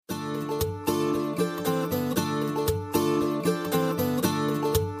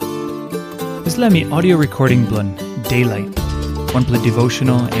Let me audio recording blun Daylight. One play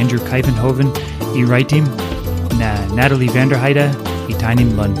devotional Andrew Kuyvenhoven, I Ritim, na Natalie Vanderheide, I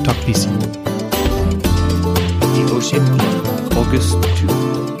tainim blun Tok Pisin. Devotion blun August 2.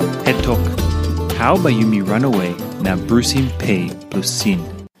 Head Tok. How by Yumi Ranawe na Abrusim Pe plus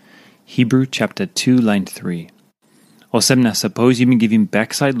sin. Hibru chapter 2 line 3. Olsem na suppose Yumi givim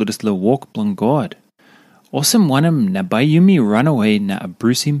baksait ludus lo walk blun God. Olsem wanem na by Yumi Ranawe na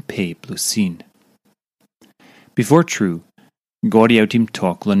Abrusim Pe plus sin. Before Tru, Godi autim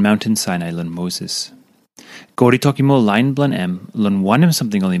tok lun Maunten Sainai lun Moses. Godi tokimo lain blun lun wanem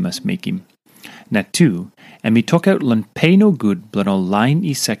samting oli must mekim. Na tu, and me tokaut lun pay nogut blun ol lain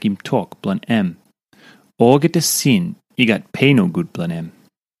I sakim tok blun Olgeta sin I got pay nogut blun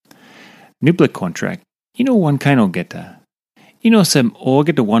Nupela Kontrak, wankain Olgeta. Sem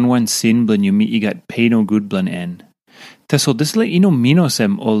Olgeta one sin blun Yumi I got pay nogut blun Tasol Dispela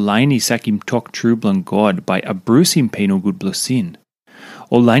minosem lain I sakim Tok Tru blun God by Abrusim Pe nogut blun sin.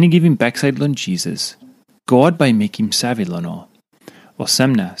 Lain I givim baksait blun Jisas. God by mekim savi lun all.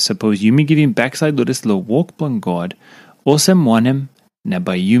 Olsem na suppose Yumi givim baksait ludus lo walk blun God. Olsem wanem na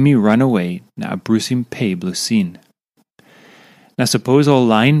by Yumi Ranawe na Abrusim Pe blun sin. Na suppose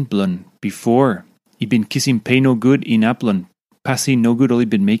lain blun before I bin kisim pay nogut in blun pasi nogut oli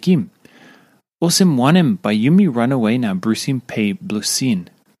bin mekim. Olsem wanem by Yumi Ranawe na Abrusim Pe blun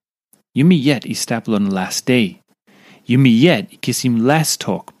sin. Yumi yet I stap lun last day. Yumi yet I kisim last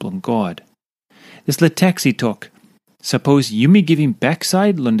tok blun God. This le text I tok. Suppose Yumi givim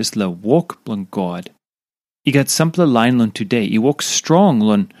bakside lun this le walk blun God. I got sample lain lun today. I walk strong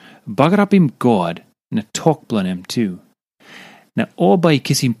lun bagarapim God na tok blun too. Na all by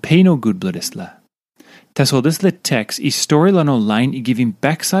kisim pay no good bludisla. Tasol this le text I story lun lain I givim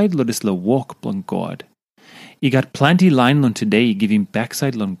bakside ludus le walk blun God. I got plenty lain lun today I givim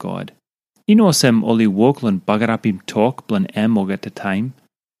bakside lun God. Sem oli walk lun bagarapim tok blun Olgeta time.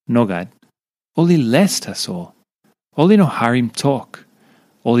 Nogut. Oli less tasol. Oli no harim tok.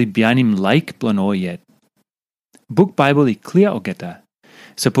 Oli bianim like blun yet. Buk Baibel I clear Olgeta.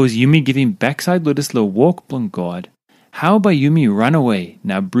 Suppose Yumi givim bakside ludus le walk blun God. How by Yumi Ranawe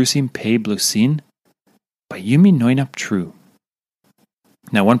na Abrusim Pe blun sin? By Yumi noin up true.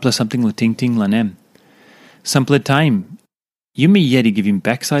 Now 1 plus something le tingting lanem. Sample time. Yumi yeti givim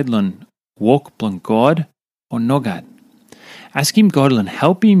bakside lun walk blun God or nogut. Askim God lun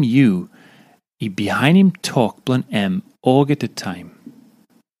help him you. I behind him talk blun Olgeta time.